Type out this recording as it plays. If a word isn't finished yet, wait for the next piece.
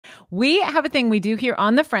We have a thing we do here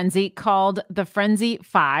on the Friendzy called the Friendzy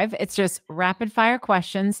 5. It's just rapid fire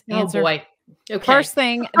questions. Oh boy. Okay. First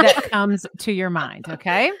thing that comes to your mind.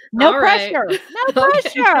 Okay. No All pressure. right. No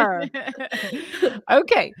pressure.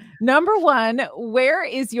 Okay. Number one, where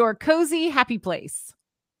is your cozy happy place?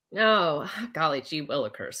 Oh, golly gee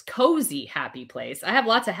willikers. Cozy happy place. I have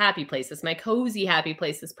lots of happy places. My cozy happy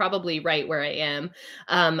place is probably right where I am.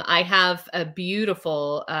 I have a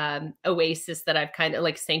beautiful oasis that I've kind of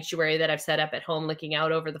like sanctuary that I've set up at home looking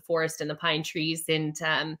out over the forest and the pine trees. And,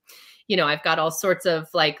 you know, I've got all sorts of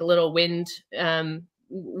like little wind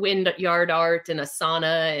yard art and a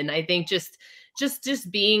sauna. And I think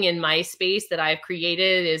just being in my space that I've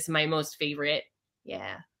created is my most favorite.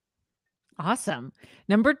 Yeah. Awesome.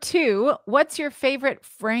 Number two, what's your favorite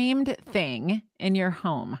framed thing in your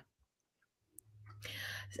home?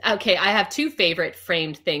 Okay, I have two favorite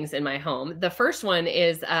framed things in my home. The first one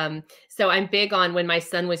is, so I'm big on when my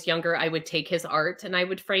son was younger, I would take his art and I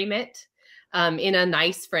would frame it in a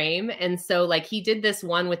nice frame. And so like he did this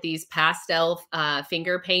one with these pastel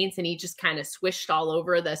finger paints and he just kind of swished all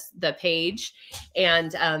over the page.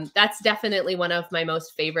 And that's definitely one of my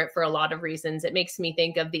most favorite for a lot of reasons. It makes me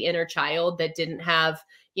think of the inner child that didn't have,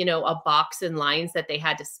 you know, a box and lines that they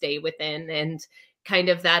had to stay within, and kind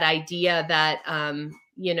of that idea that,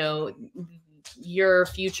 you know, your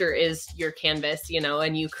future is your canvas, you know,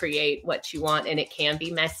 and you create what you want and it can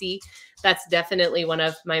be messy. That's definitely one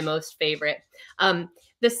of my most favorite.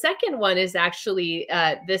 The second one is actually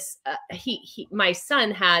my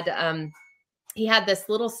son had, he had this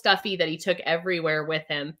little stuffy that he took everywhere with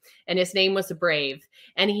him, and his name was Brave.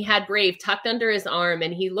 And he had Brave tucked under his arm,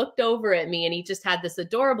 and he looked over at me and he just had this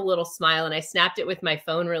adorable little smile. And I snapped it with my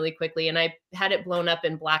phone really quickly and I had it blown up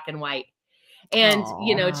in black and white. And,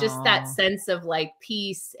 you know, just that sense of like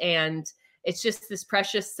peace, and it's just this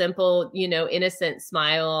precious, simple, you know, innocent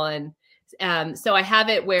smile. And so I have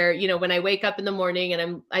it where, you know, when I wake up in the morning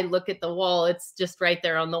and I look at the wall, it's just right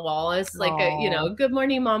there on the wall. It's like a, you know, good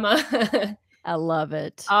morning, mama. I love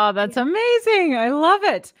it. Oh, that's amazing. I love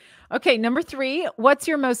it. Okay. Number three, what's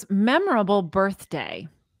your most memorable birthday?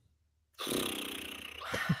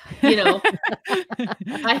 You know,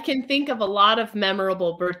 I can think of a lot of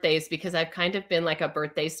memorable birthdays because I've kind of been like a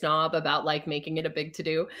birthday snob about like making it a big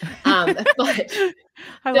to-do. But the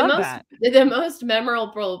most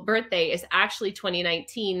memorable birthday is actually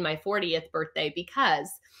 2019, my 40th birthday,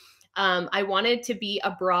 because I wanted to be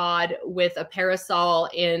abroad with a parasol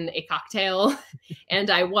in a cocktail,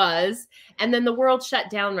 and I was, and then the world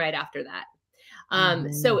shut down right after that.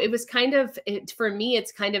 So it was kind of, for me,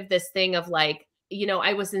 it's kind of this thing of like, you know,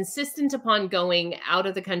 I was insistent upon going out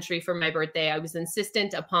of the country for my birthday. I was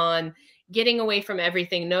insistent upon getting away from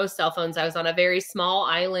everything, no cell phones. I was on a very small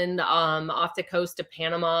island off the coast of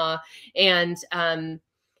Panama. And,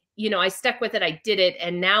 you know, I stuck with it. I did it.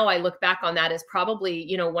 And now I look back on that as probably,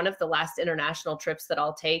 you know, one of the last international trips that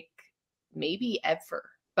I'll take, maybe ever,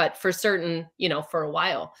 but for certain, you know, for a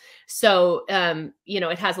while. So, you know,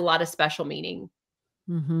 it has a lot of special meaning.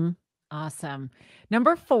 Mm-hmm. Awesome.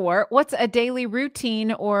 Number four, what's a daily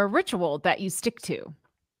routine or ritual that you stick to?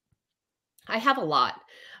 I have a lot.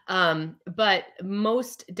 But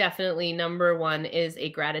most definitely number one is a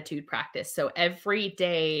gratitude practice. So every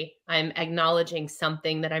day I'm acknowledging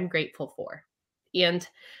something that I'm grateful for. And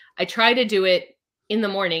I try to do it in the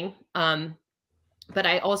morning. But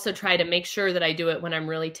I also try to make sure that I do it when I'm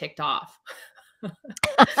really ticked off.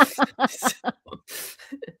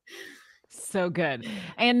 So good.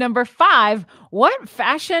 And number five, what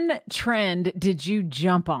fashion trend did you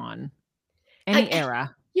jump on? Any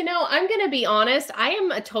era? You know, I'm going to be honest. I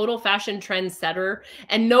am a total fashion trendsetter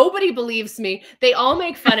and nobody believes me. They all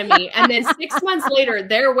make fun of me. And then 6 months later,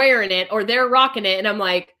 they're wearing it or they're rocking it. And I'm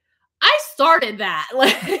like, I started that.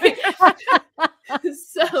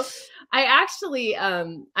 So I actually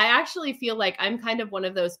feel like I'm kind of one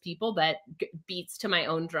of those people that beats to my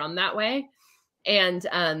own drum that way. And,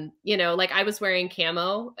 you know, like I was wearing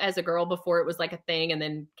camo as a girl before it was like a thing. And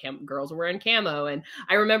then girls were wearing camo. And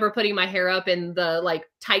I remember putting my hair up in the like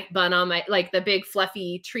tight bun on my, like the big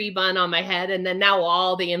fluffy tree bun on my head. And then now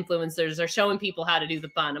all the influencers are showing people how to do the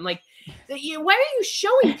bun. I'm like, why are you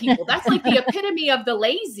showing people? That's like the epitome of the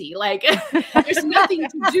lazy. Like there's nothing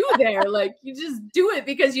to do there. Like you just do it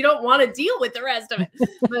because you don't want to deal with the rest of it.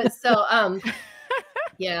 But so,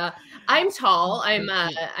 yeah, I'm tall.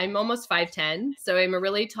 I'm almost 5'10", so I'm a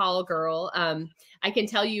really tall girl. I can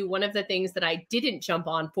tell you one of the things that I didn't jump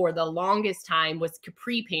on for the longest time was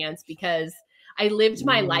capri pants, because I lived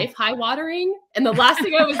my life high watering, and the last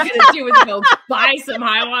thing I was going to do was go buy some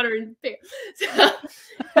high watering pants. So,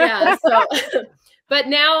 yeah, so but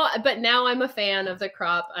now I'm a fan of the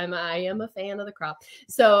crop. I am a fan of the crop.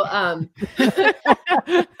 So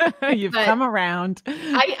You've come around.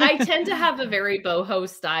 I tend to have a very boho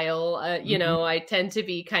style. You Mhm. know, I tend to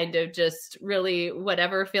be kind of just really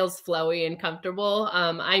whatever feels flowy and comfortable.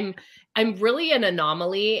 I'm really an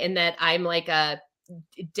anomaly in that I'm like a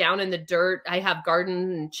down in the dirt. I have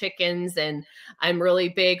garden and chickens, and I'm really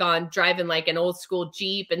big on driving like an old school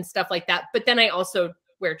Jeep and stuff like that. But then I also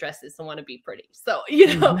wear dresses and want to be pretty. So,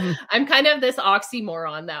 you know, Mhm. I'm kind of this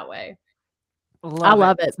oxymoron that way. I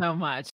love it so much.